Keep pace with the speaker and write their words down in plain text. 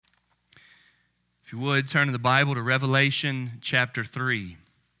If you would, turn in the Bible to Revelation chapter 3.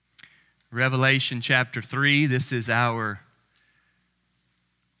 Revelation chapter 3, this is our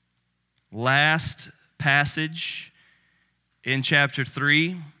last passage in chapter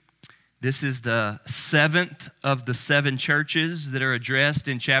 3. This is the seventh of the seven churches that are addressed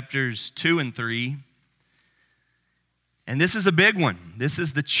in chapters 2 and 3. And this is a big one. This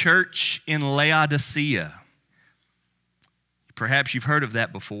is the church in Laodicea. Perhaps you've heard of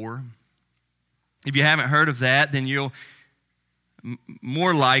that before. If you haven't heard of that, then you'll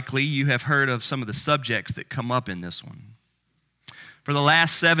more likely you have heard of some of the subjects that come up in this one. For the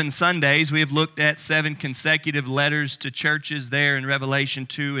last 7 Sundays, we have looked at 7 consecutive letters to churches there in Revelation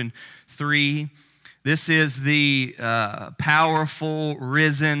 2 and 3. This is the powerful,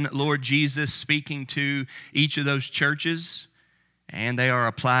 risen Lord Jesus speaking to each of those churches, and they are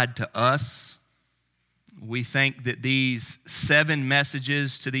applied to us. We think that these 7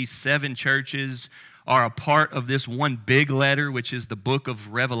 messages to these 7 churches are a part of this one big letter, which is the book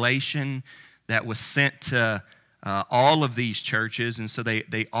of Revelation that was sent to all of these churches, and so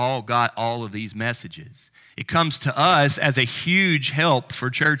they all got all of these messages. It comes to us as a huge help for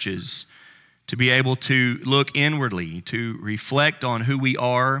churches to be able to look inwardly, to reflect on who we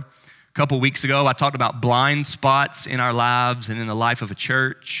are. A couple weeks ago, I talked about blind spots in our lives and in the life of a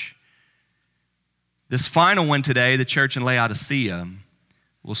church. This final one today, the church in Laodicea,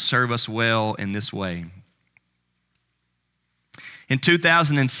 will serve us well in this way. In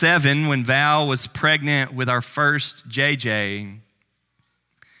 2007, when Val was pregnant with our first JJ,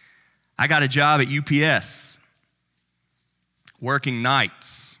 I got a job at UPS, working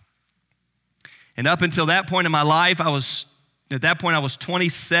nights. And up until that point in my life, I was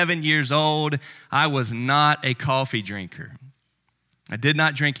 27 years old. I was not a coffee drinker. I did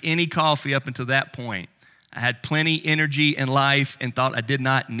not drink any coffee up until that point. I had plenty energy in life and thought I did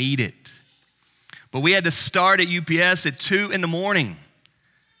not need it. But we had to start at UPS at 2 in the morning.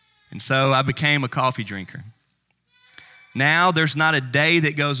 And so I became a coffee drinker. Now there's not a day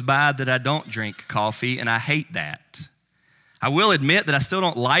that goes by that I don't drink coffee, and I hate that. I will admit that I still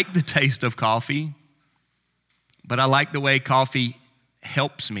don't like the taste of coffee, but I like the way coffee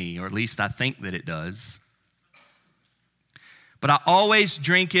helps me, or at least I think that it does. But I always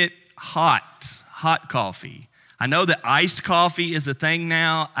drink it hot coffee. I know that iced coffee is a thing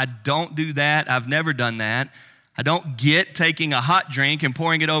now. I don't do that. I've never done that. I don't get taking a hot drink and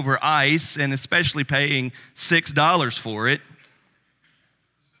pouring it over ice, and especially paying $6 for it.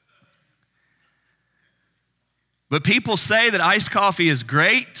 But people say that iced coffee is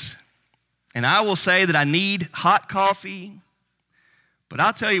great, and I will say that I need hot coffee. But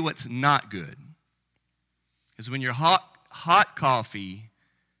I'll tell you what's not good is when your hot coffee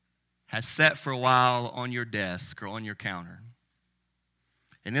has sat for a while on your desk or on your counter,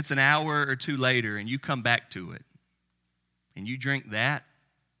 and it's an hour or 2 later, and you come back to it, and you drink that.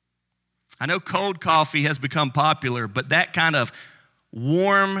 I know cold coffee has become popular, but that kind of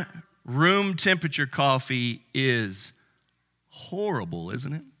warm, room temperature coffee is horrible,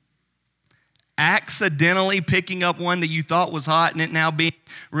 isn't it? Accidentally picking up one that you thought was hot and it now being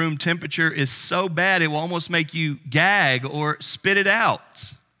room temperature is so bad it will almost make you gag or spit it out.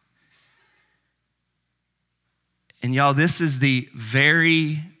 And y'all, this is the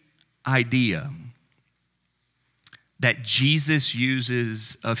very idea that Jesus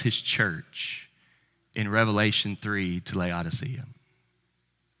uses of his church in Revelation 3 to Laodicea.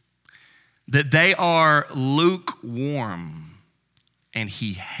 That they are lukewarm and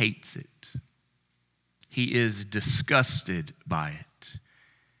he hates it. He is disgusted by it.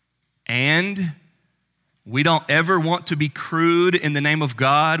 And we don't ever want to be crude in the name of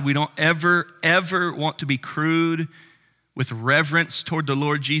God. We don't ever want to be crude with reverence toward the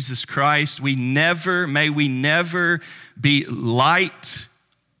Lord Jesus Christ. May we never be light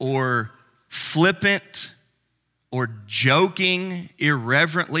or flippant or joking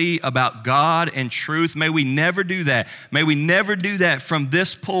irreverently about God and truth. May we never do that. May we never do that from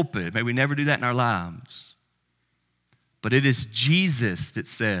this pulpit. May we never do that in our lives. But it is Jesus that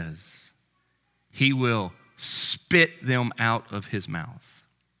says he will spit them out of his mouth.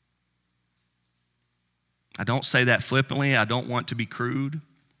 I don't say that flippantly. I don't want to be crude.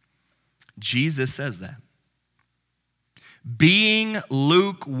 Jesus says that. Being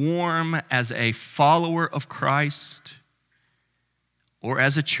lukewarm as a follower of Christ or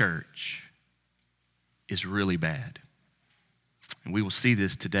as a church is really bad. And we will see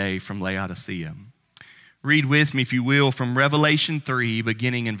this today from Laodicea. Read with me, if you will, from Revelation 3,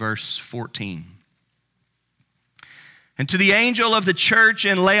 beginning in verse 14. And to the angel of the church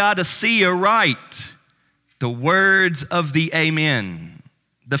in Laodicea write the words of the Amen,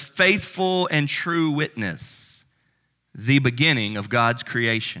 the faithful and true witness, the beginning of God's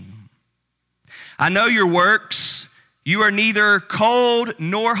creation. I know your works. You are neither cold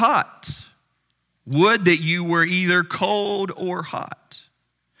nor hot. Would that you were either cold or hot.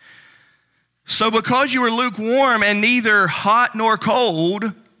 So because you are lukewarm and neither hot nor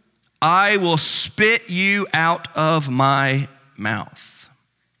cold, I will spit you out of my mouth.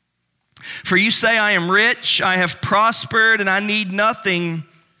 For you say, I am rich, I have prospered, and I need nothing,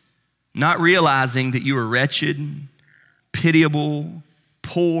 not realizing that you are wretched, pitiable,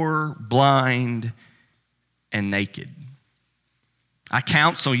 poor, blind, and naked. I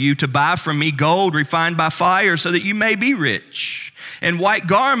counsel you to buy from me gold refined by fire so that you may be rich, and white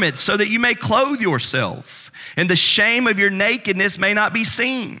garments so that you may clothe yourself, and the shame of your nakedness may not be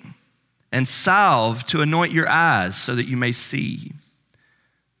seen, and salve to anoint your eyes so that you may see.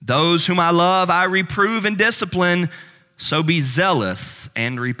 Those whom I love I reprove and discipline, so be zealous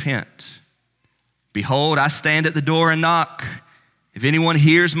and repent. Behold, I stand at the door and knock. If anyone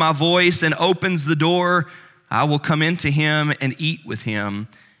hears my voice and opens the door, I will come into him and eat with him,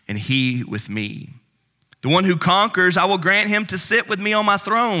 and he with me. The one who conquers, I will grant him to sit with me on my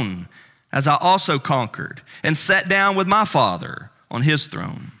throne, as I also conquered and sat down with my Father on his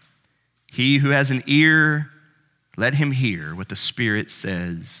throne. He who has an ear, let him hear what the Spirit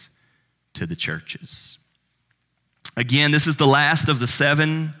says to the churches. Again, this is the last of the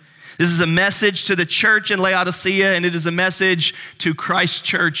 7. This is a message to the church in Laodicea, and it is a message to Christ's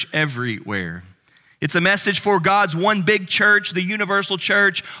church everywhere. It's a message for God's one big church, the universal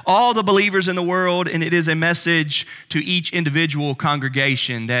church, all the believers in the world, and it is a message to each individual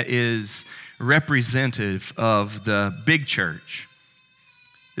congregation that is representative of the big church.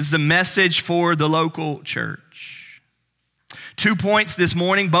 This is a message for the local church. 2 points this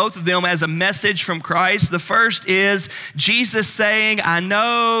morning, both of them as a message from Christ. The first is Jesus saying, I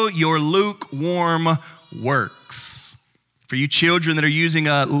know your lukewarm works. For you children that are using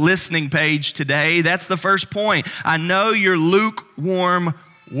a listening page today, that's the first point. I know your lukewarm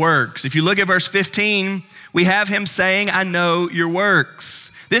works. If you look at verse 15, we have him saying, I know your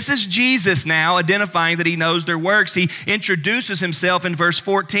works. This is Jesus now identifying that he knows their works. He introduces himself in verse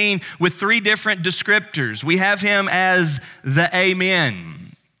 14 with 3 different descriptors. We have him as the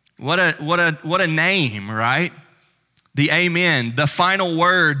Amen. What a name, right? The Amen, the final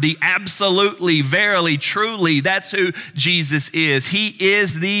word, the absolutely, verily, truly, that's who Jesus is. He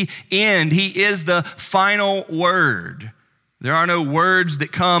is the end. He is the final word. There are no words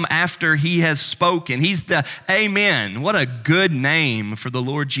that come after he has spoken. He's the Amen. What a good name for the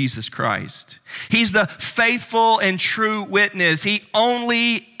Lord Jesus Christ. He's the faithful and true witness. He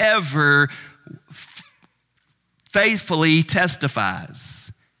only ever faithfully testifies.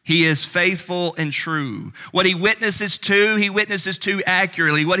 He is faithful and true. What he witnesses to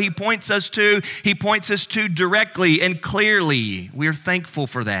accurately. What he points us to directly and clearly. We are thankful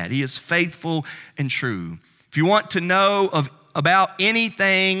for that. He is faithful and true. If you want to know about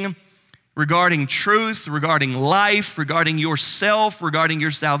anything regarding truth, regarding life, regarding yourself, regarding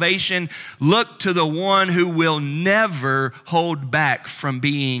your salvation, look to the one who will never hold back from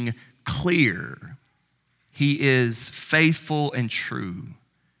being clear. He is faithful and true.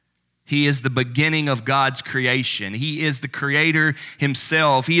 He is the beginning of God's creation. He is the creator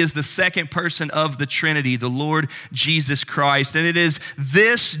himself. He is the second person of the Trinity, the Lord Jesus Christ. And it is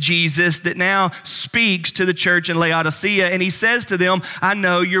this Jesus that now speaks to the church in Laodicea, and he says to them, I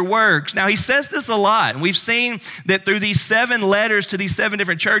know your works. Now, he says this a lot, and we've seen that through these 7 letters to these 7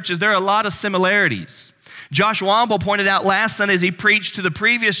 different churches, there are a lot of similarities. Josh Womble pointed out last Sunday as he preached to the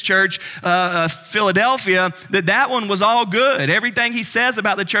previous church, Philadelphia, that one was all good. Everything he says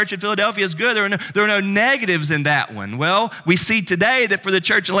about the church in Philadelphia is good. There are no negatives in that one. Well, we see today that for the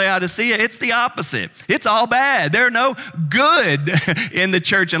church in Laodicea, it's the opposite. It's all bad. There are no good in the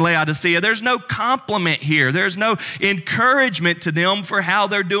church in Laodicea. There's no compliment here. There's no encouragement to them for how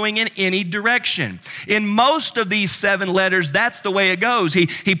they're doing in any direction. In most of these 7 letters, that's the way it goes.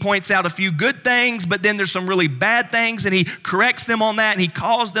 He points out a few good things, but then there's some really bad things, and he corrects them on that, and he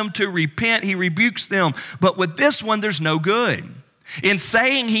calls them to repent. He rebukes them. But with this one, there's no good. In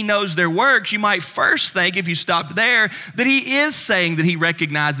saying he knows their works, you might first think, if you stopped there, that he is saying that he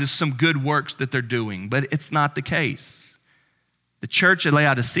recognizes some good works that they're doing, but it's not the case. The church at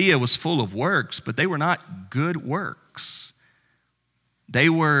Laodicea was full of works, but they were not good works. They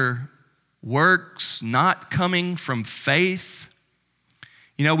were works not coming from faith.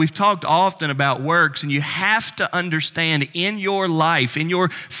 You know, we've talked often about works, and you have to understand in your life, in your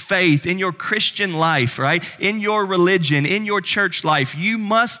faith, in your Christian life, right? In your religion, in your church life, you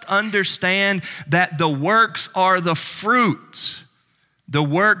must understand that the works are the fruit. The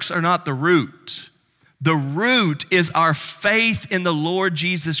works are not the root. The root is our faith in the Lord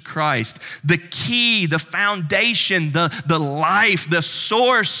Jesus Christ. The key, the foundation, the life, the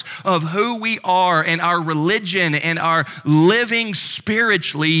source of who we are and our religion and our living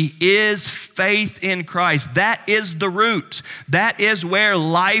spiritually is faith in Christ. That is the root. That is where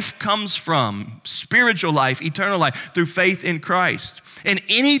life comes from. Spiritual life, eternal life, through faith in Christ. And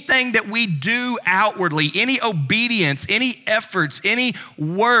anything that we do outwardly, any obedience, any efforts, any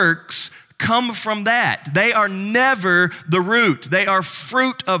works, come from that. They are never the root. They are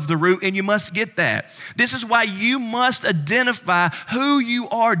fruit of the root, and you must get that. This is why you must identify who you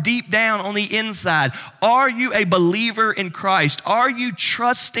are deep down on the inside. Are you a believer in Christ? Are you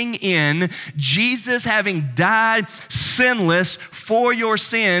trusting in Jesus having died sinless for your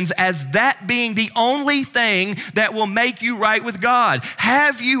sins as that being the only thing that will make you right with God?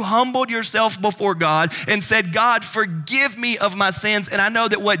 Have you humbled yourself before God and said, God, forgive me of my sins, and I know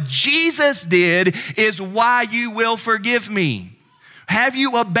that what Jesus did is why you will forgive me? Have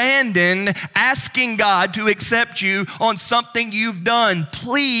you abandoned asking God to accept you on something you've done?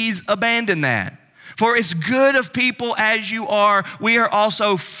 Please abandon that. For as good of people as you are, we are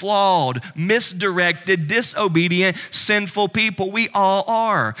also flawed, misdirected, disobedient, sinful people. We all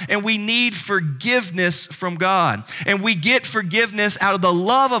are. And we need forgiveness from God. And we get forgiveness out of the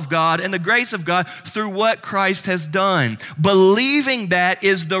love of God and the grace of God through what Christ has done. Believing that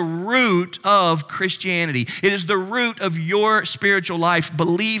is the root of Christianity. It is the root of your spiritual life.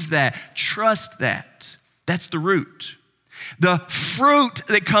 Believe that. Trust that. That's the root. The fruit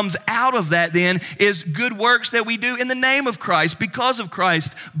that comes out of that then is good works that we do in the name of Christ, because of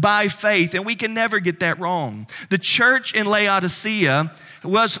Christ, by faith, and we can never get that wrong. The church in Laodicea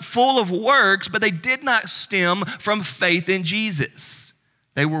was full of works, but they did not stem from faith in Jesus.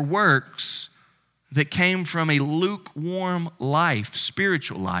 They were works that came from a lukewarm life,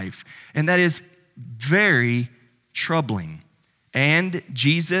 spiritual life, and that is very troubling. And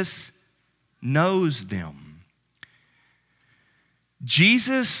Jesus knows them.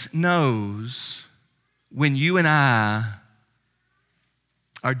 Jesus knows when you and I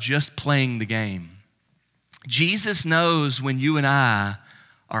are just playing the game. Jesus knows when you and I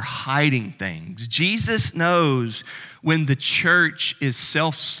are hiding things. Jesus knows when the church is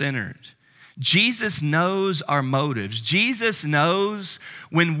self-centered. Jesus knows our motives. Jesus knows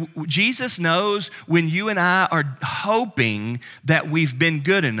when you and I are hoping that we've been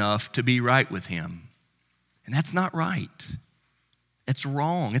good enough to be right with Him. And that's not right. It's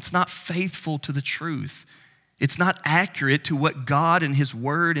wrong. It's not faithful to the truth. It's not accurate to what God and His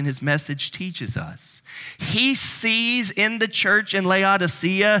Word and His message teaches us. He sees in the church in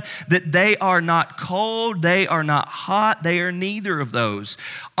Laodicea that they are not cold, they are not hot, they are neither of those.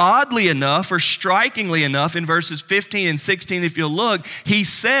 Oddly enough, or strikingly enough, in verses 15 and 16, if you'll look, He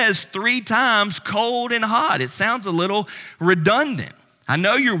says 3 times cold and hot. It sounds a little redundant. I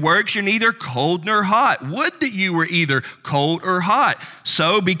know your works, you're neither cold nor hot. Would that you were either cold or hot.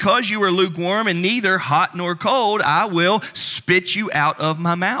 So because you are lukewarm and neither hot nor cold, I will spit you out of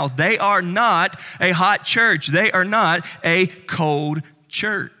my mouth. They are not a hot church. They are not a cold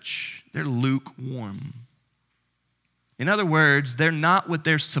church. They're lukewarm. In other words, they're not what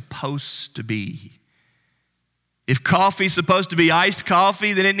they're supposed to be. If coffee's supposed to be iced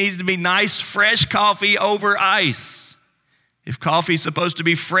coffee, then it needs to be nice, fresh coffee over ice. If coffee is supposed to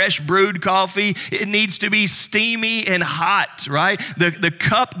be fresh brewed coffee, it needs to be steamy and hot, right? The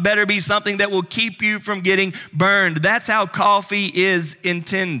cup better be something that will keep you from getting burned. That's how coffee is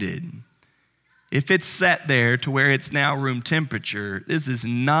intended. If it's set there to where it's now room temperature, this is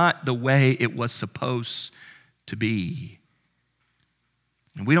not the way it was supposed to be.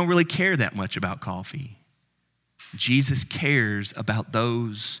 And we don't really care that much about coffee. Jesus cares about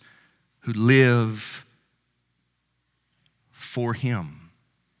those who live for Him,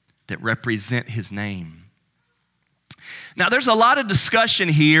 that represent His name. Now, there's a lot of discussion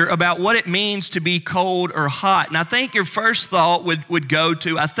here about what it means to be cold or hot. And I think your first thought would go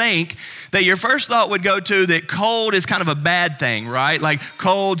to that cold is kind of a bad thing, right? Like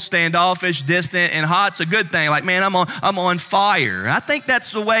cold, standoffish, distant, and hot's a good thing. Like, man, I'm on fire. I think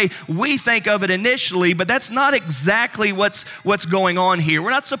that's the way we think of it initially, but that's not exactly what's going on here.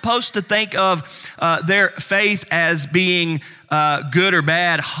 We're not supposed to think of their faith as being good or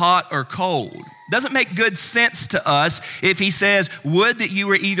bad, hot or cold. Doesn't make good sense to us if He says, would that you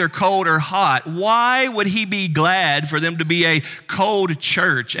were either cold or hot. Why would He be glad for them to be a cold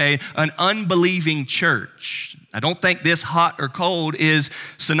church, an unbelieving church? I don't think this hot or cold is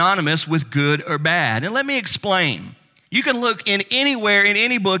synonymous with good or bad. And let me explain. You can look in anywhere, in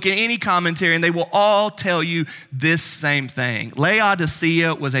any book, in any commentary, and they will all tell you this same thing.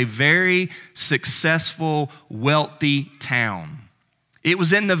 Laodicea was a very successful, wealthy town. It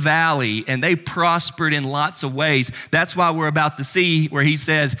was in the valley, and they prospered in lots of ways. That's why we're about to see where he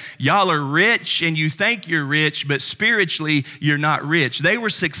says, y'all are rich, and you think you're rich, but spiritually, you're not rich. They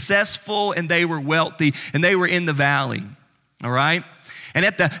were successful, and they were wealthy, and they were in the valley, all right? And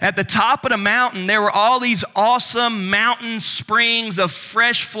at the top of the mountain, there were all these awesome mountain springs of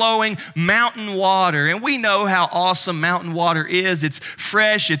fresh flowing mountain water. And we know how awesome mountain water is. It's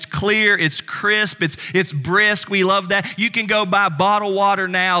fresh, it's clear, it's crisp, it's brisk. We love that. You can go buy bottled water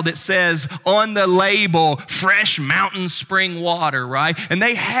now that says on the label, fresh mountain spring water, right? And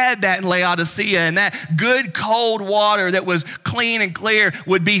they had that in Laodicea, and that good cold water that was clean and clear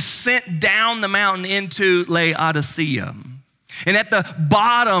would be sent down the mountain into Laodicea. And at the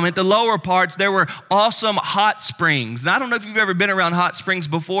bottom, at the lower parts, there were awesome hot springs. And I don't know if you've ever been around hot springs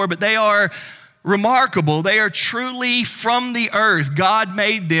before, but they are remarkable. They are truly from the earth. God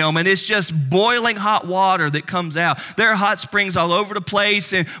made them, and it's just boiling hot water that comes out. There are hot springs all over the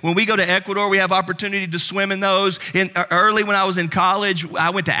place, and when we go to Ecuador, we have opportunity to swim in those. Early when I was in college,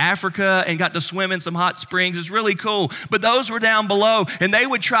 I went to Africa and got to swim in some hot springs. It's really cool. But those were down below, and they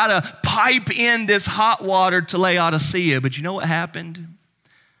would try to pipe in this hot water to Laodicea. But you know what happened?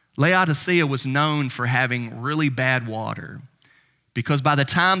 Laodicea was known for having really bad water, because by the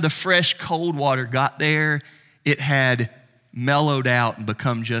time the fresh cold water got there, it had mellowed out and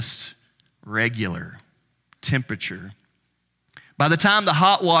become just regular temperature. By the time the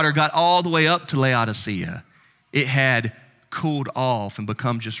hot water got all the way up to Laodicea, it had cooled off and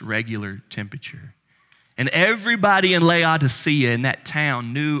become just regular temperature. And everybody in Laodicea, in that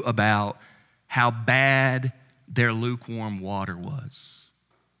town, knew about how bad their lukewarm water was.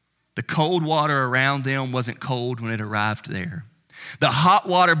 The cold water around them wasn't cold when it arrived there. The hot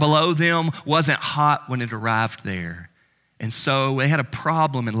water below them wasn't hot when it arrived there. And so they had a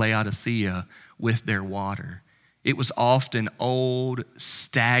problem in Laodicea with their water. It was often old,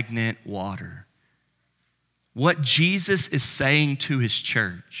 stagnant water. What Jesus is saying to his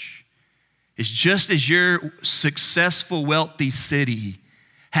church is, just as your successful, wealthy city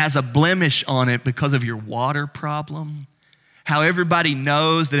has a blemish on it because of your water problem, how everybody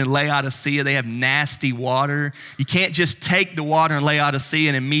knows that in Laodicea they have nasty water. You can't just take the water in Laodicea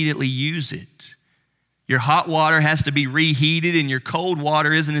and immediately use it. Your hot water has to be reheated, and your cold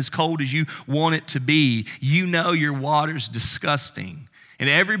water isn't as cold as you want it to be. You know your water's disgusting. And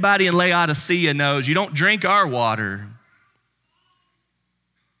everybody in Laodicea knows you don't drink our water.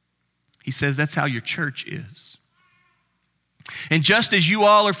 He says that's how your church is. And just as you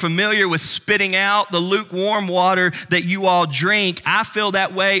all are familiar with spitting out the lukewarm water that you all drink, I feel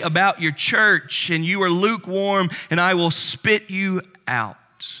that way about your church, and you are lukewarm, and I will spit you out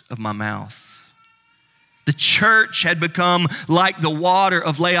of my mouth. The church had become like the water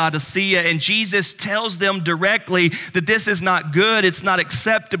of Laodicea, and Jesus tells them directly that this is not good, it's not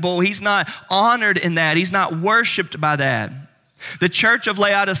acceptable, he's not honored in that, he's not worshiped by that. The church of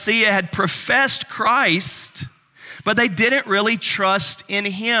Laodicea had professed Christ, but they didn't really trust in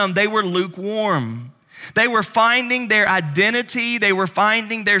him. They were lukewarm. They were finding their identity, they were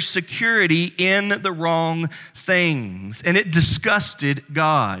finding their security in the wrong things, and it disgusted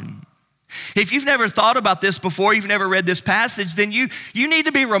God. If you've never thought about this before, you've never read this passage, then you need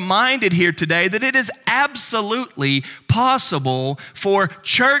to be reminded here today that it is absolutely possible for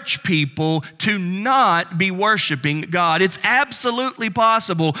church people to not be worshiping God. It's absolutely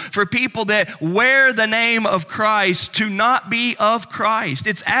possible for people that wear the name of Christ to not be of Christ.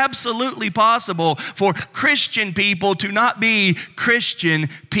 It's absolutely possible for Christian people to not be Christian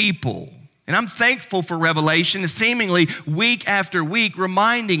people. And I'm thankful for Revelation, seemingly week after week,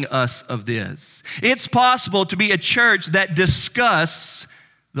 reminding us of this. It's possible to be a church that discusses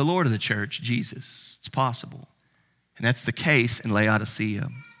the Lord of the church, Jesus. It's possible. And that's the case in Laodicea.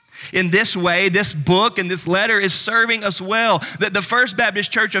 In this way, this book and this letter is serving us well, that the First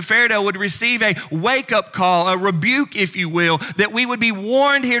Baptist Church of Fairdale would receive a wake-up call, a rebuke, if you will, that we would be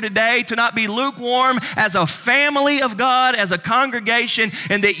warned here today to not be lukewarm as a family of God, as a congregation,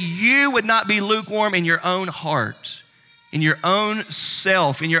 and that you would not be lukewarm in your own heart, in your own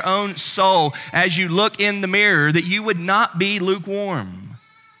self, in your own soul, as you look in the mirror, that you would not be lukewarm.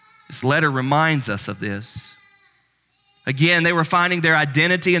 This letter reminds us of this. Again, they were finding their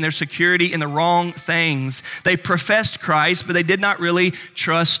identity and their security in the wrong things. They professed Christ, but they did not really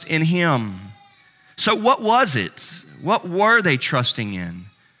trust in him. So what was it? What were they trusting in?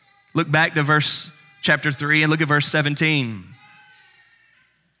 Look back to chapter 3 and look at verse 17.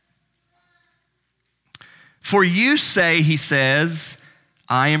 For you say, he says,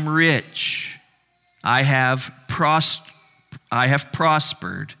 I am rich. I have prospered,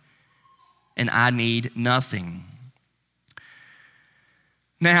 and I need nothing.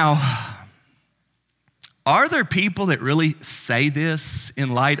 Now, are there people that really say this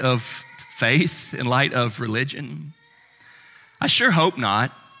in light of faith, in light of religion? I sure hope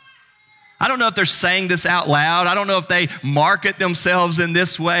not. I don't know if they're saying this out loud. I don't know if they market themselves in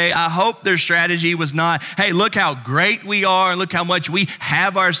this way. I hope their strategy was not, hey, look how great we are and look how much we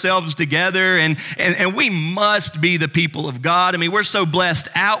have ourselves together and we must be the people of God. I mean, we're so blessed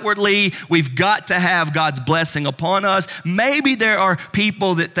outwardly. We've got to have God's blessing upon us. Maybe there are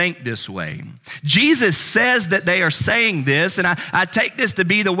people that think this way. Jesus says that they are saying this, and I take this to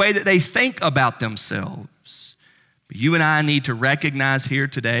be the way that they think about themselves. But you and I need to recognize here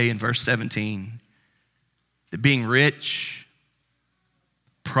today in verse 17 that being rich,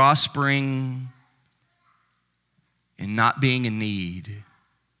 prospering, and not being in need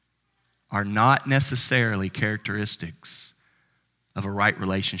are not necessarily characteristics of a right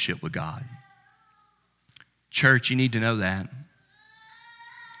relationship with God. Church, you need to know that.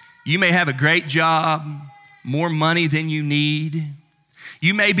 You may have a great job, more money than you need.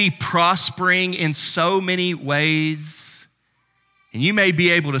 You may be prospering in so many ways, and you may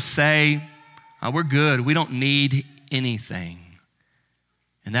be able to say, oh, we're good, we don't need anything.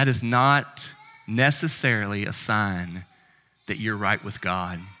 And that is not necessarily a sign that you're right with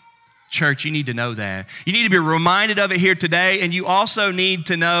God. Church, you need to know that. You need to be reminded of it here today, and you also need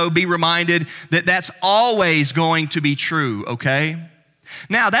to be reminded that that's always going to be true, okay?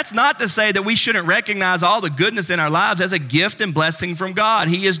 Now, that's not to say that we shouldn't recognize all the goodness in our lives as a gift and blessing from God.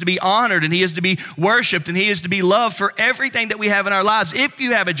 He is to be honored, and He is to be worshiped, and He is to be loved for everything that we have in our lives. If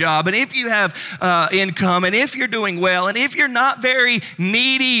you have a job, and if you have income, and if you're doing well, and if you're not very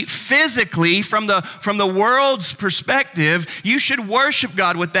needy physically from the world's perspective, you should worship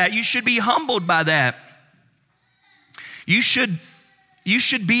God with that. You should be humbled by that. You should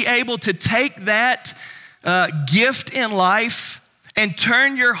be able to take that gift in life and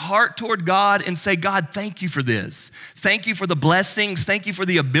turn your heart toward God and say, God, thank you for this. Thank you for the blessings. Thank you for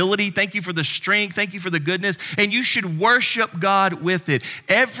the ability. Thank you for the strength. Thank you for the goodness. And you should worship God with it.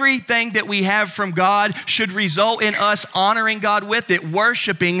 Everything that we have from God should result in us honoring God with it,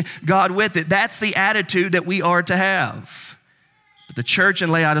 worshiping God with it. That's the attitude that we are to have. But the church in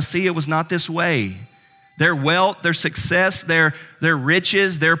Laodicea was not this way. Their wealth, their success, their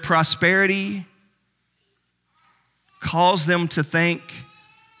riches, their prosperity caused them to think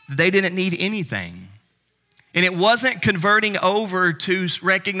they didn't need anything. And it wasn't converting over to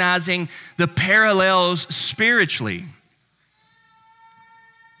recognizing the parallels spiritually.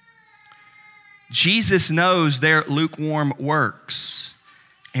 Jesus knows their lukewarm works.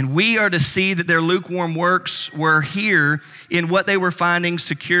 And we are to see that their lukewarm works were here in what they were finding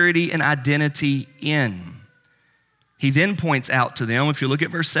security and identity in. He then points out to them, if you look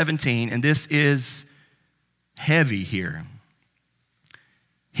at verse 17, and this is heavy here.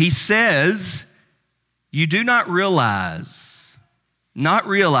 He says, you do not realize, not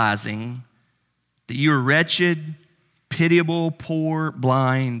realizing that you are wretched, pitiable, poor,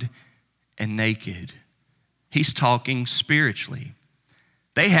 blind, and naked. He's talking spiritually.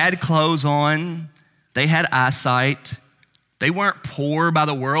 They had clothes on. They had eyesight. They weren't poor by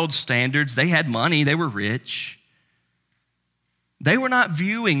the world's standards. They had money. They were rich. They were not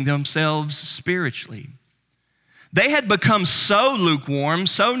viewing themselves spiritually. They had become so lukewarm,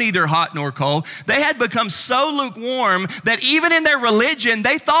 so neither hot nor cold. They had become so lukewarm that even in their religion,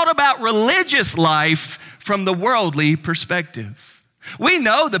 they thought about religious life from the worldly perspective. We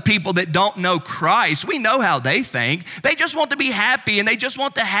know the people that don't know Christ. We know how they think. They just want to be happy and they just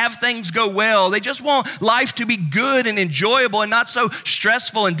want to have things go well. They just want life to be good and enjoyable and not so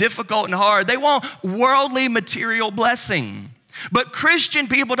stressful and difficult and hard. They want worldly material blessing. But Christian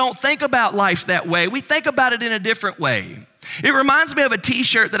people don't think about life that way. We think about it in a different way. It reminds me of a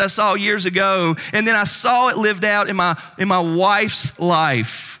t-shirt that I saw years ago, and then I saw it lived out in my wife's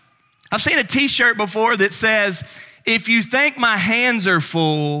life. I've seen a t-shirt before that says, if you think my hands are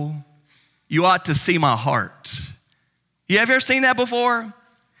full, you ought to see my heart. You ever seen that before?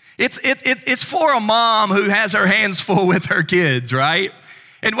 It's for a mom who has her hands full with her kids, right?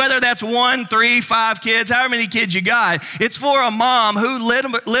 And whether that's 1, 3, 5 kids, however many kids you got, it's for a mom who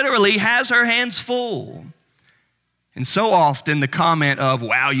literally has her hands full. And so often the comment of,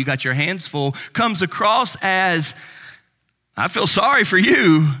 wow, you got your hands full, comes across as, I feel sorry for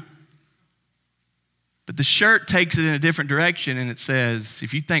you. But the shirt takes it in a different direction and it says,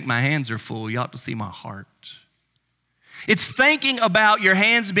 if you think my hands are full, you ought to see my heart. It's thinking about your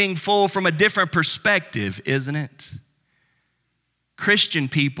hands being full from a different perspective, isn't it? Christian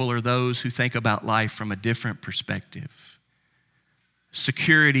people are those who think about life from a different perspective.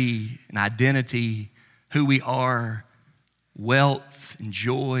 Security and identity, who we are, wealth and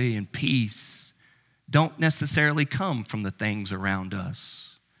joy and peace don't necessarily come from the things around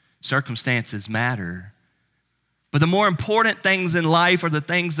us. Circumstances matter. But the more important things in life are the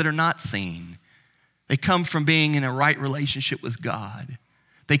things that are not seen. They come from being in a right relationship with God.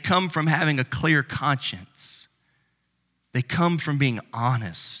 They come from having a clear conscience. They come from being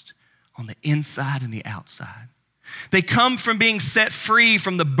honest on the inside and the outside. They come from being set free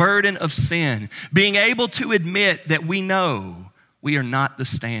from the burden of sin, being able to admit that we know we are not the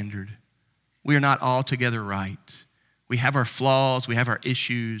standard. We are not altogether right. We have our flaws, we have our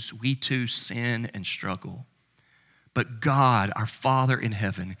issues. We too sin and struggle. But God, our Father in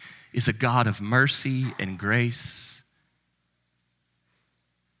heaven, is a God of mercy and grace.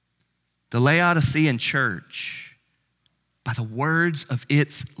 The Laodicean church, by the words of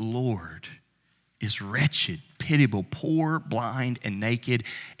its Lord, is wretched, pitiable, poor, blind, and naked,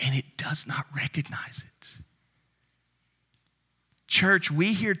 and it does not recognize it. Church,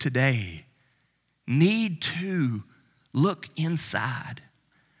 we here today need to look inside.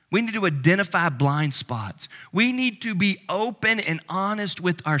 We need to identify blind spots. We need to be open and honest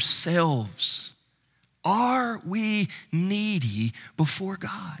with ourselves. Are we needy before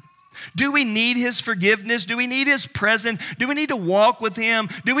God? Do we need His forgiveness? Do we need His presence? Do we need to walk with Him?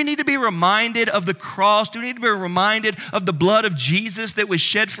 Do we need to be reminded of the cross? Do we need to be reminded of the blood of Jesus that was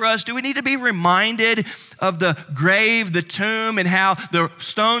shed for us? Do we need to be reminded of the grave, the tomb, and how the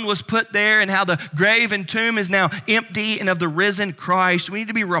stone was put there and how the grave and tomb is now empty, and of the risen Christ? We need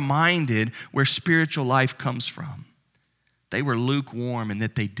to be reminded where spiritual life comes from. They were lukewarm in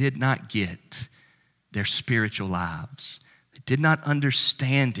that they did not get their spiritual lives. Did not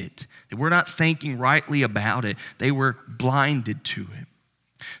understand it. They were not thinking rightly about it. They were blinded to it.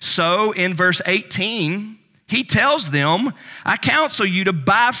 So in verse 18, he tells them, I counsel you to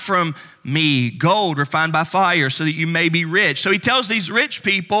buy from me gold refined by fire so that you may be rich. So he tells these rich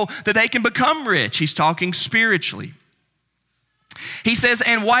people that they can become rich. He's talking spiritually. He says,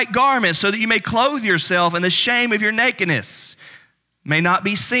 and white garments so that you may clothe yourself in the shame of your nakedness may not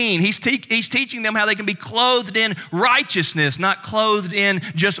be seen. He's teaching them how they can be clothed in righteousness, not clothed in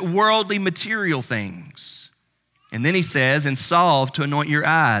just worldly material things. And then he says, and salve to anoint your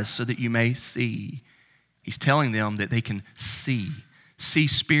eyes so that you may see. He's telling them that they can see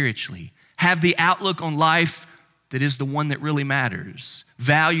spiritually, have the outlook on life that is the one that really matters,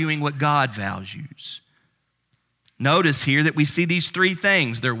 valuing what God values. Notice here that we see these three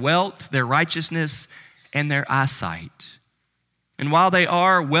things: their wealth, their righteousness, and their eyesight. And while they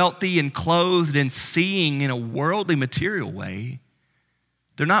are wealthy and clothed and seeing in a worldly material way,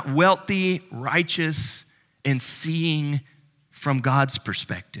 they're not wealthy, righteous, and seeing from God's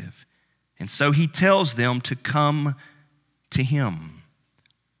perspective. And so he tells them to come to him.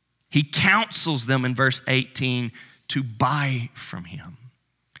 He counsels them in verse 18 to buy from him.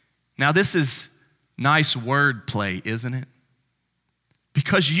 Now this is nice wordplay, isn't it?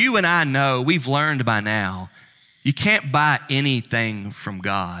 Because you and I know, we've learned by now, you can't buy anything from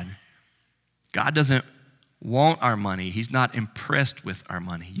God. God doesn't want our money. He's not impressed with our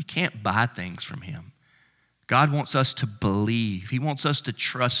money. You can't buy things from him. God wants us to believe. He wants us to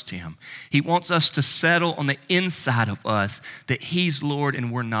trust him. He wants us to settle on the inside of us that he's Lord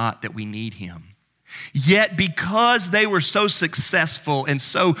and we're not, that we need him. Yet because they were so successful and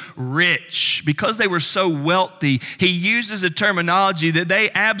so rich, because they were so wealthy, he uses a terminology that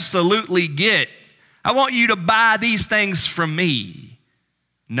they absolutely get. I want you to buy these things from me,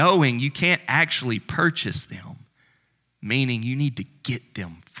 knowing you can't actually purchase them, meaning you need to get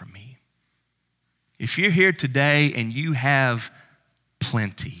them from me. If you're here today and you have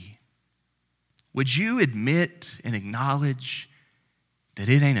plenty, would you admit and acknowledge that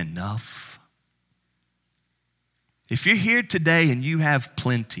it ain't enough? If you're here today and you have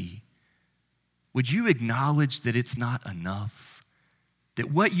plenty, would you acknowledge that it's not enough? That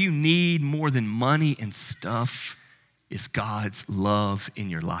what you need more than money and stuff is God's love in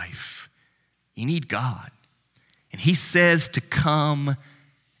your life. You need God. And he says to come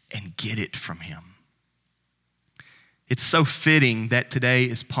and get it from him. It's so fitting that today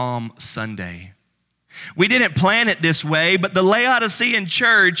is Palm Sunday. We didn't plan it this way, but the Laodicean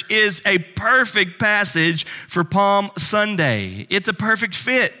church is a perfect passage for Palm Sunday. It's a perfect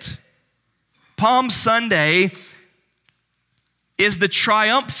fit. Palm Sunday is the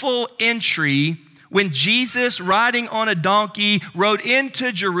triumphal entry when Jesus, riding on a donkey, rode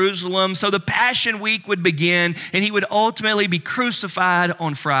into Jerusalem so the Passion Week would begin and he would ultimately be crucified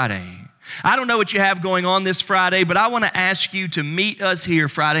on Friday. I don't know what you have going on this Friday, but I want to ask you to meet us here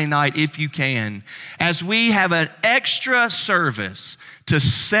Friday night if you can, as we have an extra service to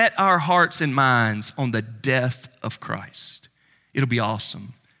set our hearts and minds on the death of Christ. It'll be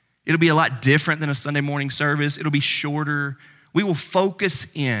awesome. It'll be a lot different than a Sunday morning service. It'll be shorter. We will focus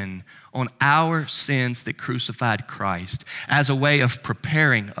in on our sins that crucified Christ as a way of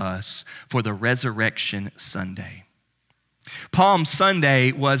preparing us for the Resurrection Sunday. Palm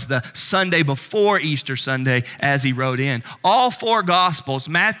Sunday was the Sunday before Easter Sunday as he rode in. All four Gospels,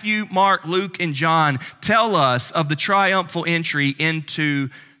 Matthew, Mark, Luke, and John, tell us of the triumphal entry into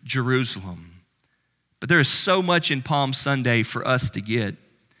Jerusalem. But there is so much in Palm Sunday for us to get.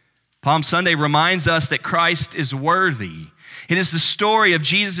 Palm Sunday reminds us that Christ is worthy. It is the story of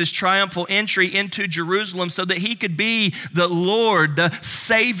Jesus' triumphal entry into Jerusalem so that he could be the Lord, the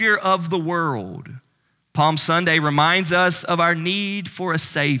Savior of the world. Palm Sunday reminds us of our need for a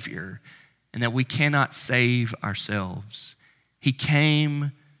Savior and that we cannot save ourselves. He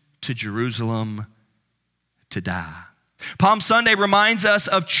came to Jerusalem to die. Palm Sunday reminds us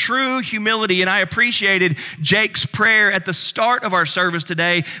of true humility, and I appreciated Jake's prayer at the start of our service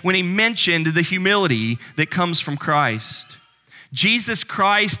today when he mentioned the humility that comes from Christ. Jesus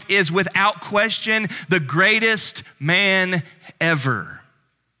Christ is without question the greatest man ever.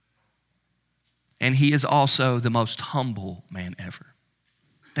 And he is also the most humble man ever.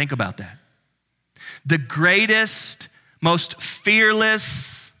 Think about that. The greatest, most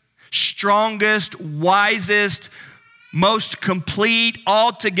fearless, strongest, wisest, most complete,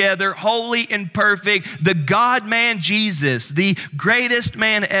 altogether, holy and perfect, the God-man Jesus, the greatest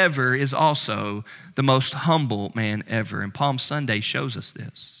man ever, is also the most humble man ever. And Palm Sunday shows us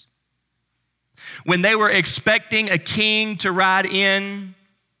this. When they were expecting a king to ride in,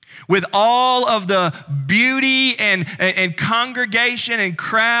 with all of the beauty and congregation and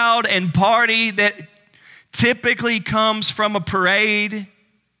crowd and party that typically comes from a parade,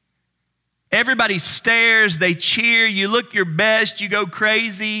 everybody stares, they cheer, you look your best, you go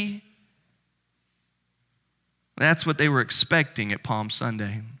crazy. That's what they were expecting at Palm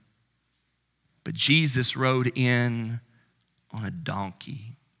Sunday. But Jesus rode in on a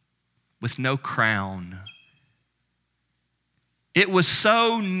donkey with no crown. It was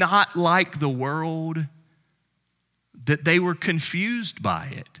so not like the world that they were confused by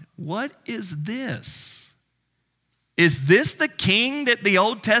it. What is this? Is this the king that the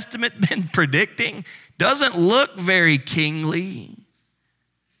Old Testament been predicting? Doesn't look very kingly.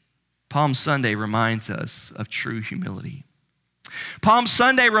 Palm Sunday reminds us of true humility. Palm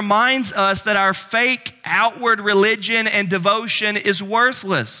Sunday reminds us that our fake outward religion and devotion is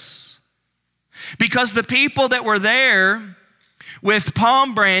worthless. Because the people that were there with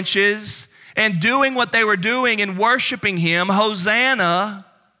palm branches and doing what they were doing and worshiping him, Hosanna,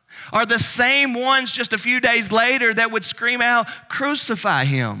 are the same ones just a few days later that would scream out, crucify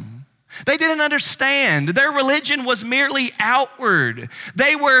him. They didn't understand. Their religion was merely outward.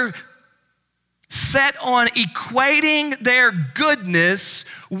 They were set on equating their goodness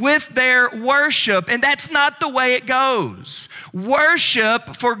with their worship, and that's not the way it goes.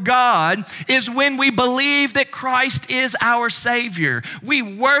 Worship for God is when we believe that Christ is our Savior. We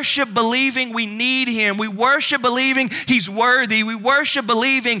worship believing we need him. We worship believing he's worthy. We worship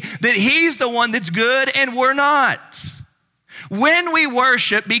believing that he's the one that's good and we're not. When we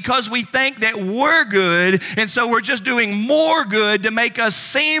worship because we think that we're good and so we're just doing more good to make us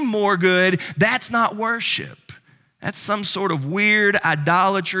seem more good, that's not worship. That's some sort of weird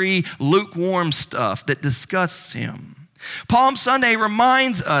idolatry, lukewarm stuff that disgusts him. Palm Sunday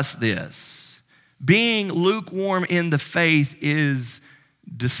reminds us this. Being lukewarm in the faith is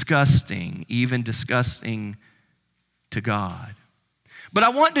disgusting, even disgusting to God. But I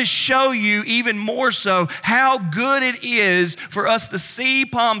want to show you even more so how good it is for us to see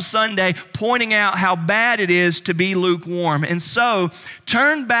Palm Sunday pointing out how bad it is to be lukewarm. And so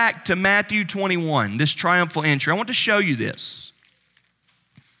turn back to Matthew 21, this triumphal entry. I want to show you this.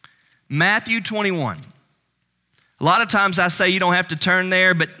 Matthew 21. A lot of times I say you don't have to turn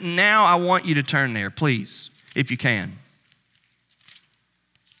there, but now I want you to turn there, please, if you can.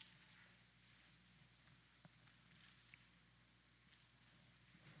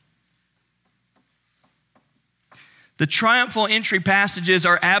 The triumphal entry passages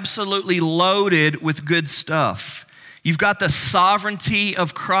are absolutely loaded with good stuff. You've got the sovereignty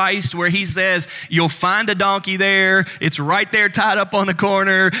of Christ where he says, you'll find a donkey there. It's right there tied up on the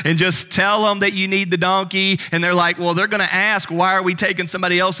corner, and just tell them that you need the donkey. And they're like, well, they're going to ask, why are we taking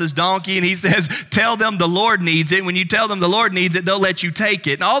somebody else's donkey? And he says, tell them the Lord needs it. When you tell them the Lord needs it, they'll let you take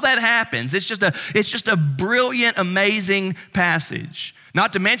it. And all that happens. It's just a brilliant, amazing passage.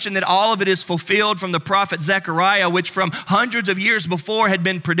 Not to mention that all of it is fulfilled from the prophet Zechariah, which from hundreds of years before had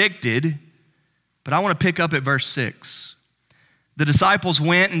been predicted. But I want to pick up at verse 6. The disciples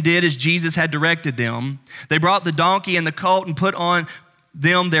went and did as Jesus had directed them. They brought the donkey and the colt and put on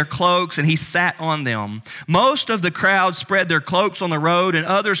them their cloaks, and he sat on them. Most of the crowd spread their cloaks on the road, and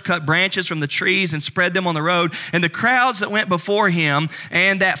others cut branches from the trees and spread them on the road. And the crowds that went before him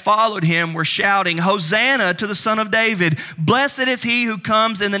and that followed him were shouting, Hosanna to the Son of David. Blessed is he who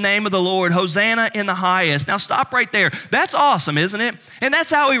comes in the name of the Lord. Hosanna in the highest. Now stop right there. That's awesome, isn't it? And that's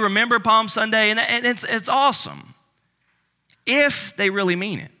how we remember Palm Sunday, and it's awesome. If they really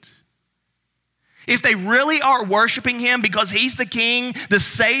mean it. If they really are worshiping him because he's the king, the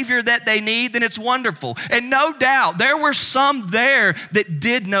savior that they need, then it's wonderful. And no doubt, there were some there that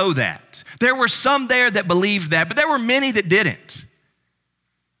did know that. There were some there that believed that, but there were many that didn't.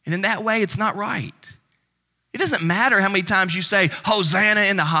 And in that way, it's not right. It doesn't matter how many times you say, Hosanna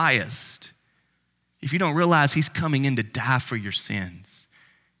in the highest, if you don't realize he's coming in to die for your sins,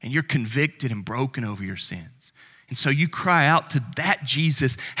 and you're convicted and broken over your sins. And so you cry out to that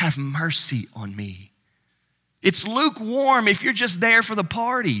Jesus, have mercy on me. It's lukewarm if you're just there for the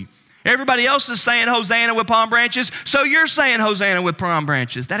party. Everybody else is saying Hosanna with palm branches, so you're saying Hosanna with palm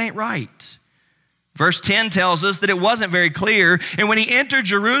branches. That ain't right. Verse 10 tells us that it wasn't very clear. And when he entered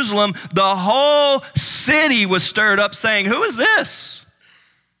Jerusalem, the whole city was stirred up saying, who is this?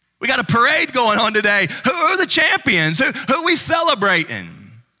 We got a parade going on today. Who are the champions? Who are we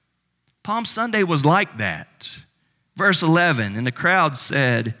celebrating? Palm Sunday was like that. Verse 11, and the crowd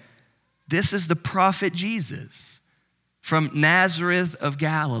said, this is the prophet Jesus from Nazareth of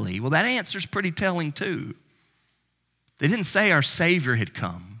Galilee. Well, that answer's pretty telling too. They didn't say our Savior had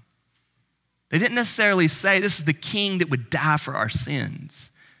come. They didn't necessarily say this is the king that would die for our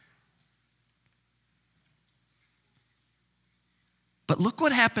sins. But look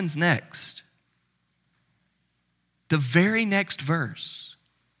what happens next. The very next verse.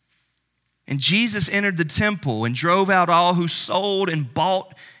 And Jesus entered the temple and drove out all who sold and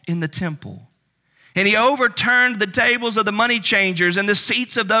bought in the temple. And he overturned the tables of the money changers and the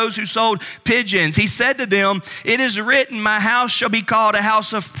seats of those who sold pigeons. He said to them, it is written, my house shall be called a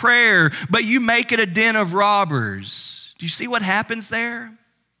house of prayer, but you make it a den of robbers. Do you see what happens there?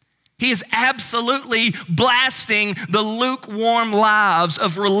 He is absolutely blasting the lukewarm lives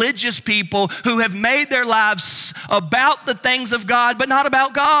of religious people who have made their lives about the things of God, but not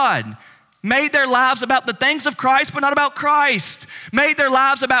about God. Made their lives about the things of Christ, but not about Christ. Made their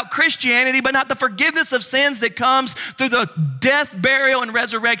lives about Christianity, but not the forgiveness of sins that comes through the death, burial, and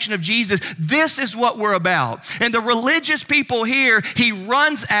resurrection of Jesus. This is what we're about. And the religious people here, he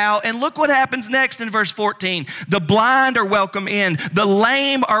runs out, and look what happens next in verse 14. The blind are welcomed in. The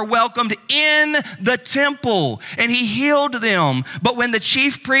lame are welcomed in the temple. And he healed them. But when the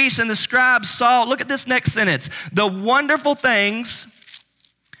chief priests and the scribes saw, look at this next sentence, the wonderful things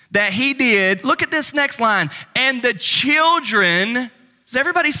that he did, look at this next line, and the children, does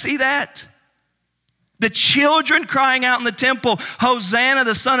everybody see that? The children crying out in the temple, Hosanna,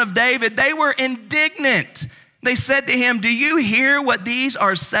 the Son of David, they were indignant. They said to him, do you hear what these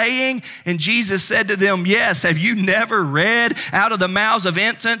are saying? And Jesus said to them, yes, have you never read out of the mouths of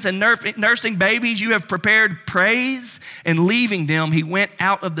infants and nursing babies you have prepared praise? And leaving them, he went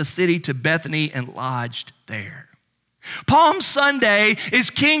out of the city to Bethany and lodged there. Palm Sunday is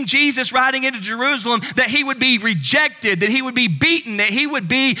King Jesus riding into Jerusalem, that he would be rejected, that he would be beaten, that he would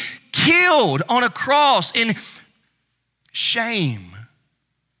be killed on a cross in shame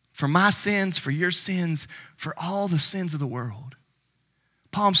for my sins, for your sins, for all the sins of the world.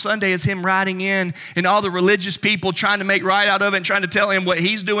 Palm Sunday is him riding in and all the religious people trying to make right out of it and trying to tell him what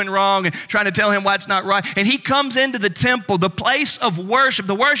he's doing wrong and trying to tell him why it's not right. And he comes into the temple, the place of worship,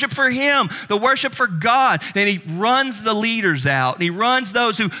 the worship for him, the worship for God. And he runs the leaders out, and he runs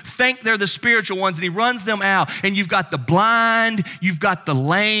those who think they're the spiritual ones, and he runs them out. And you've got the blind, you've got the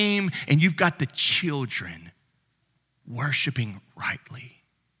lame, and you've got the children worshiping rightly.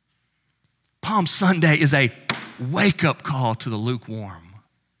 Palm Sunday is a wake-up call to the lukewarm.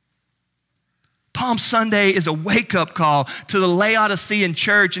 Palm Sunday is a wake-up call to the Laodicean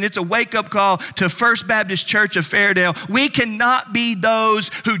church, and it's a wake-up call to First Baptist Church of Fairdale. We cannot be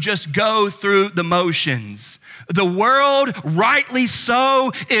those who just go through the motions. The world, rightly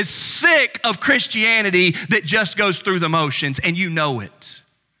so, is sick of Christianity that just goes through the motions, and you know it.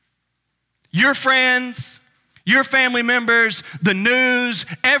 Your friends, your family members, the news,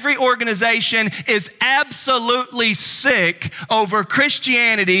 every organization is absolutely sick over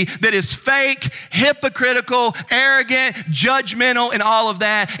Christianity that is fake, hypocritical, arrogant, judgmental, and all of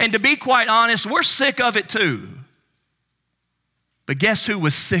that. And to be quite honest, we're sick of it too. But guess who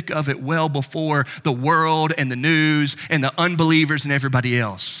was sick of it well before the world and the news and the unbelievers and everybody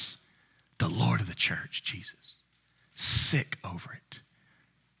else? The Lord of the church, Jesus. Sick over it.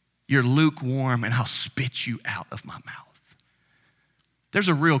 You're lukewarm, and I'll spit you out of my mouth. There's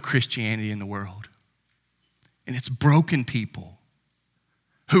a real Christianity in the world, and it's broken people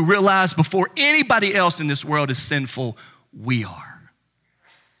who realize before anybody else in this world is sinful, we are.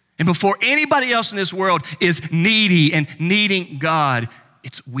 And before anybody else in this world is needy and needing God,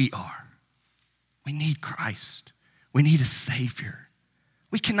 it's we are. We need Christ. We need a Savior.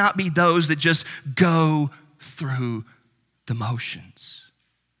 We cannot be those that just go through the motions.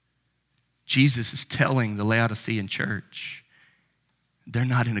 Jesus is telling the Laodicean church, they're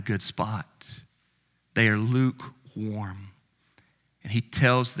not in a good spot. They are lukewarm. And he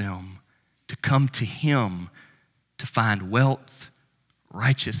tells them to come to him to find wealth,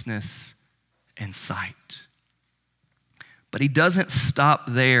 righteousness, and sight. But he doesn't stop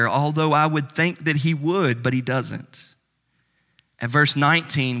there, although I would think that he would, but he doesn't. At verse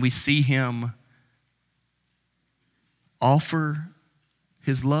 19, we see him offer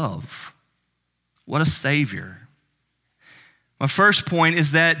his love. What a Savior. My first point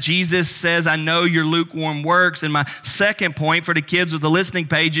is that Jesus says, I know your lukewarm works. And my second point for the kids with the listening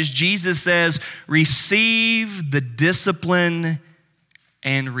page is Jesus says, receive the discipline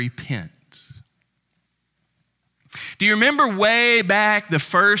and repent. Do you remember way back the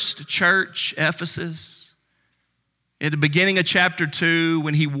first church, Ephesus? At the beginning of chapter 2,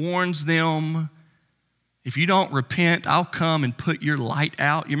 when he warns them, if you don't repent, I'll come and put your light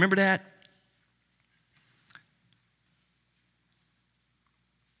out. You remember that?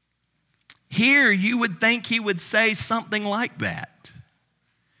 Here, you would think he would say something like that.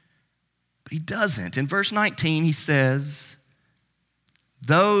 But he doesn't. In verse 19, he says,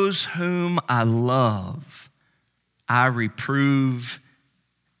 those whom I love, I reprove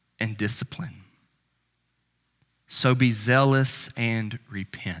and discipline. So be zealous and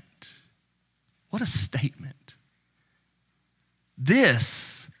repent. What a statement.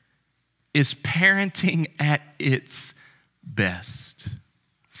 This is parenting at its best.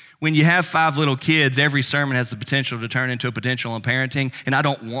 When you have 5 little kids, every sermon has the potential to turn into a potential on parenting, and I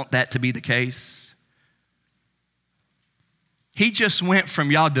don't want that to be the case. He just went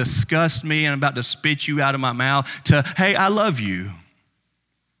from y'all disgust me and I'm about to spit you out of my mouth to, hey, I love you.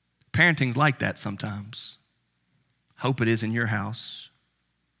 Parenting's like that sometimes. Hope it is in your house.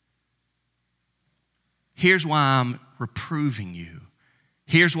 Here's why I'm reproving you.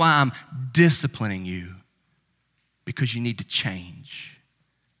 Here's why I'm disciplining you. Because you need to change.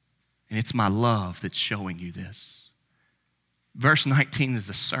 And it's my love that's showing you this. Verse 19 is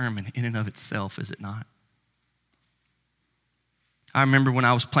the sermon in and of itself, is it not? I remember when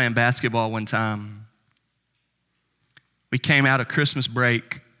I was playing basketball one time, we came out of Christmas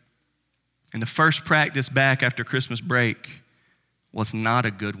break, and the first practice back after Christmas break was not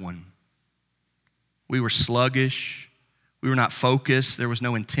a good one. We were sluggish. We were not focused. There was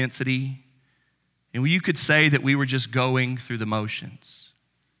no intensity. And you could say that we were just going through the motions.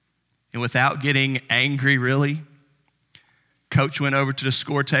 And without getting angry, really, coach went over to the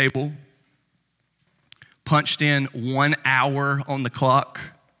score table, punched in 1 hour on the clock,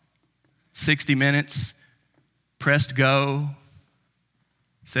 60 minutes, pressed go,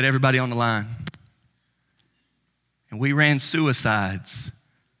 said everybody on the line. And we ran suicides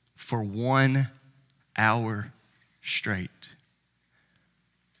for 1 hour straight.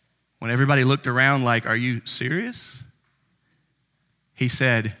 When everybody looked around like, are you serious? He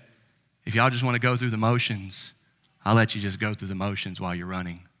said, if y'all just want to go through the motions, I'll let you just go through the motions while you're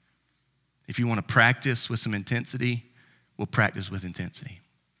running. If you want to practice with some intensity, we'll practice with intensity.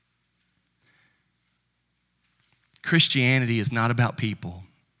 Christianity is not about people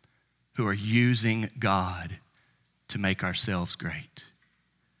who are using God to make ourselves great.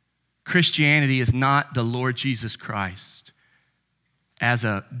 Christianity is not the Lord Jesus Christ as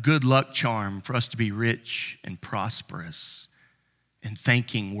a good luck charm for us to be rich and prosperous and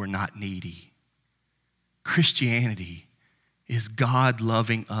thinking we're not needy. Christianity is God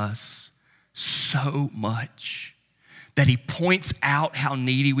loving us so much that he points out how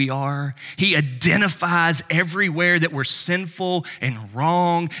needy we are. He identifies everywhere that we're sinful and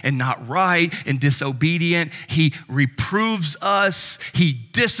wrong and not right and disobedient. He reproves us. He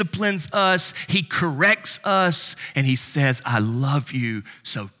disciplines us. He corrects us. And he says, I love you,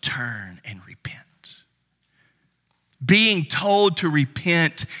 so turn and repent. Being told to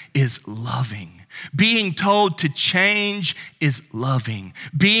repent is loving. Being told to change is loving.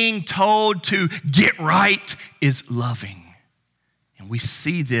 Being told to get right is loving. And we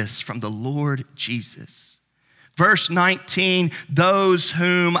see this from the Lord Jesus. Verse 19, those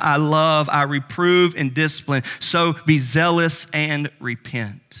whom I love, I reprove and discipline. So be zealous and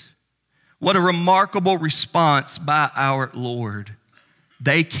repent. What a remarkable response by our Lord.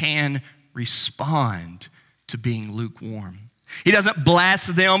 They can respond to being lukewarm. He doesn't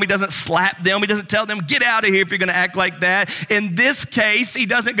blast them. He doesn't slap them. He doesn't tell them, get out of here if you're going to act like that. In this case, he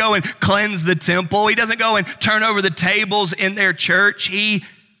doesn't go and cleanse the temple. He doesn't go and turn over the tables in their church. He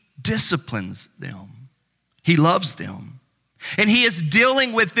disciplines them. He loves them. And he is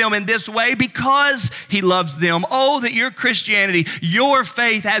dealing with them in this way because he loves them. Oh, that your Christianity, your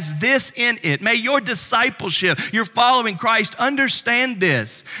faith has this in it. May your discipleship, your following Christ, understand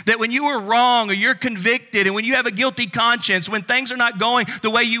this. That when you are wrong or you're convicted and when you have a guilty conscience, when things are not going the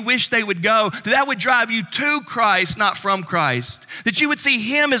way you wish they would go, that would drive you to Christ, not from Christ. That you would see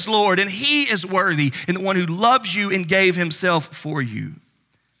him as Lord and he is worthy and the one who loves you and gave himself for you.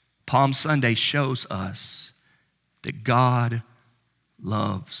 Palm Sunday shows us that God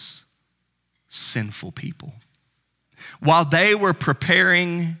loves sinful people. While they were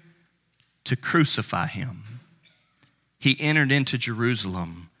preparing to crucify him, he entered into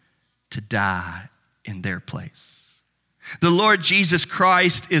Jerusalem to die in their place. The Lord Jesus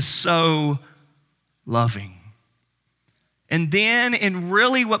Christ is so loving. And then in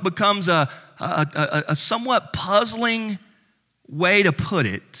really what becomes a somewhat puzzling way to put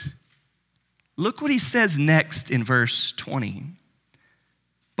it, look what he says next in verse 20.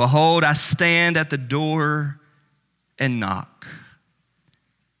 Behold, I stand at the door and knock.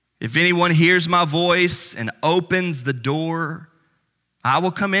 If anyone hears my voice and opens the door, I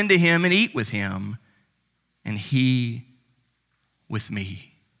will come into him and eat with him, and he with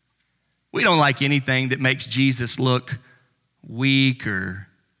me. We don't like anything that makes Jesus look weak or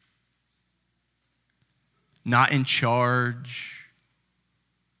not in charge.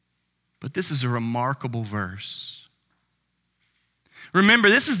 But this is a remarkable verse. Remember,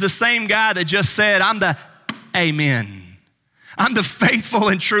 this is the same guy that just said, I'm the Amen. I'm the faithful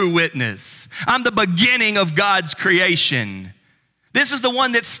and true witness. I'm the beginning of God's creation. This is the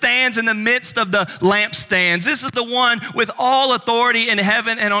one that stands in the midst of the lampstands. This is the one with all authority in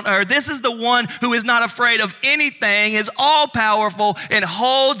heaven and on earth. This is the one who is not afraid of anything, is all-powerful, and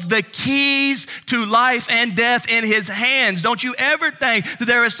holds the keys to life and death in his hands. Don't you ever think that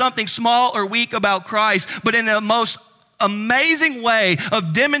there is something small or weak about Christ, but in the most amazing way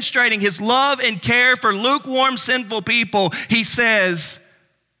of demonstrating his love and care for lukewarm, sinful people, he says,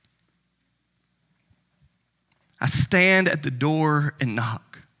 I stand at the door and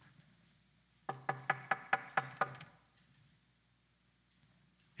knock.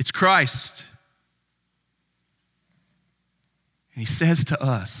 It's Christ. And he says to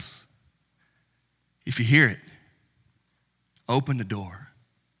us, if you hear it, open the door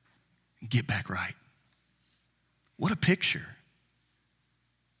and get back right. What a picture.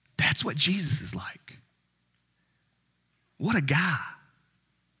 That's what Jesus is like. What a guy.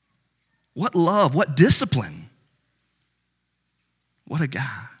 What love, what discipline. What a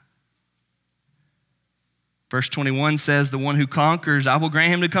guy. Verse 21 says, the one who conquers, I will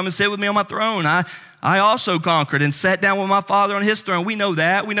grant him to come and sit with me on my throne. I also conquered and sat down with my Father on his throne. We know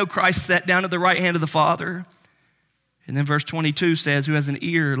that. We know Christ sat down at the right hand of the Father. And then verse 22 says, who has an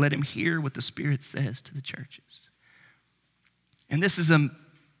ear, let him hear what the Spirit says to the churches. And this is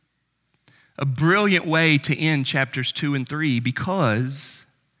a brilliant way to end chapters 2 and 3 because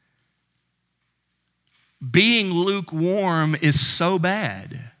being lukewarm is so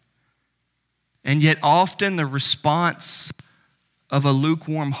bad. And yet often the response of a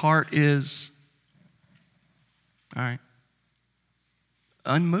lukewarm heart is, all right,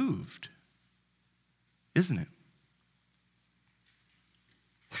 unmoved, isn't it?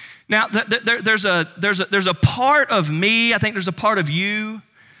 Now, there's a part of me, I think there's a part of you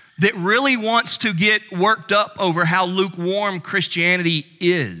that really wants to get worked up over how lukewarm Christianity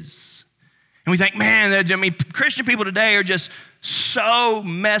is. And we think, man, Christian people today are just so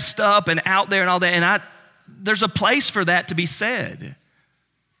messed up and out there and all that. And there's a place for that to be said.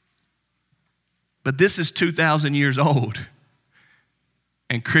 But this is 2,000 years old.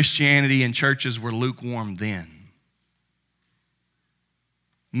 And Christianity and churches were lukewarm then.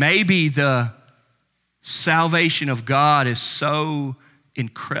 Maybe the salvation of God is so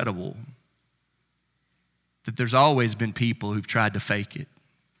incredible that there's always been people who've tried to fake it.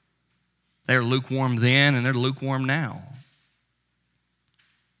 They're lukewarm then and they're lukewarm now.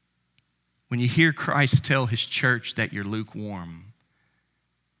 When you hear Christ tell his church that you're lukewarm,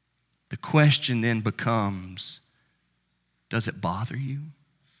 the question then becomes, does it bother you?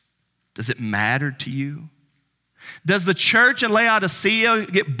 Does it matter to you? Does the church in Laodicea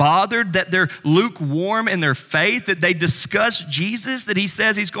get bothered that they're lukewarm in their faith, that they discuss Jesus, that he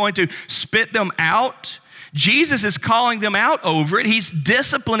says he's going to spit them out? Jesus is calling them out over it. He's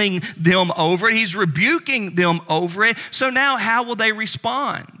disciplining them over it. He's rebuking them over it. So now how will they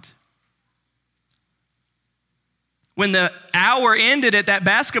respond? When the hour ended at that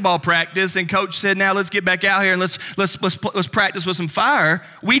basketball practice and coach said, now let's get back out here and let's practice with some fire,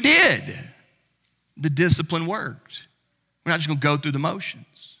 we did. The discipline worked. We're not just going to go through the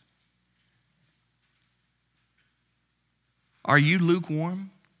motions. Are you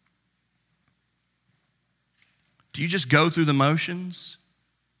lukewarm? Do you just go through the motions?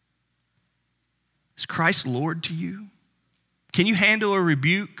 Is Christ Lord to you? Can you handle a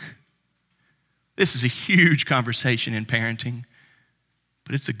rebuke? This is a huge conversation in parenting,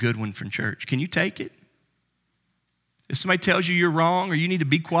 but it's a good one from church. Can you take it? If somebody tells you you're wrong, or you need to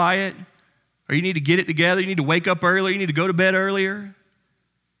be quiet, or you need to get it together, you need to wake up earlier, you need to go to bed earlier,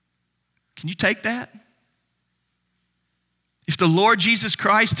 can you take that? If the Lord Jesus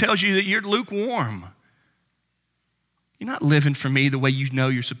Christ tells you that you're lukewarm, you're not living for me the way you know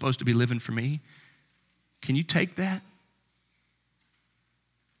you're supposed to be living for me, can you take that?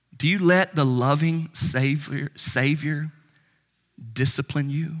 Do you let the loving Savior discipline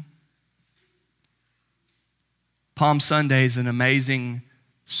you? Palm Sunday is an amazing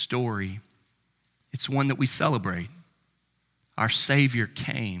story. It's one that we celebrate. Our Savior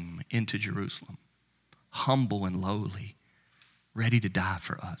came into Jerusalem, humble and lowly, ready to die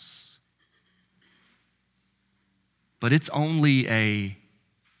for us. But it's only a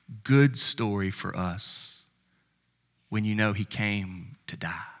good story for us when you know he came to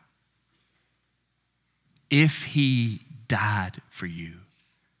die. If he died for you,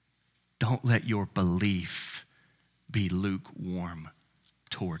 don't let your belief be lukewarm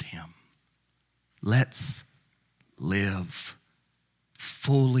toward him. Let's live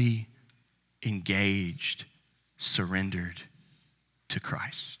fully engaged, surrendered to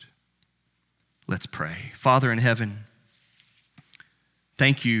Christ. Let's pray. Father in heaven,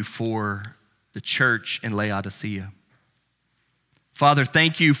 thank you for the church in Laodicea. Father,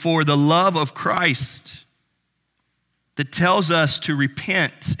 thank you for the love of Christ that tells us to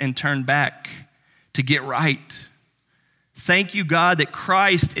repent and turn back, to get right. Thank you, God, that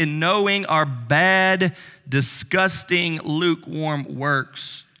Christ, in knowing our bad, disgusting, lukewarm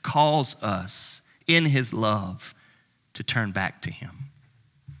works, calls us in his love to turn back to him.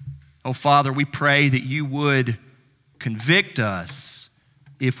 Oh, Father, we pray that you would convict us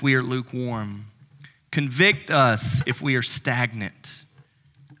if we are lukewarm. Convict us if we are stagnant.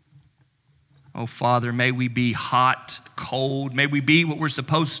 Oh, Father, may we be hot, cold. May we be what we're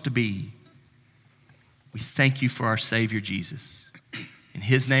supposed to be. We thank you for our Savior, Jesus. In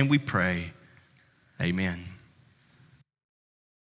his name we pray. Amen.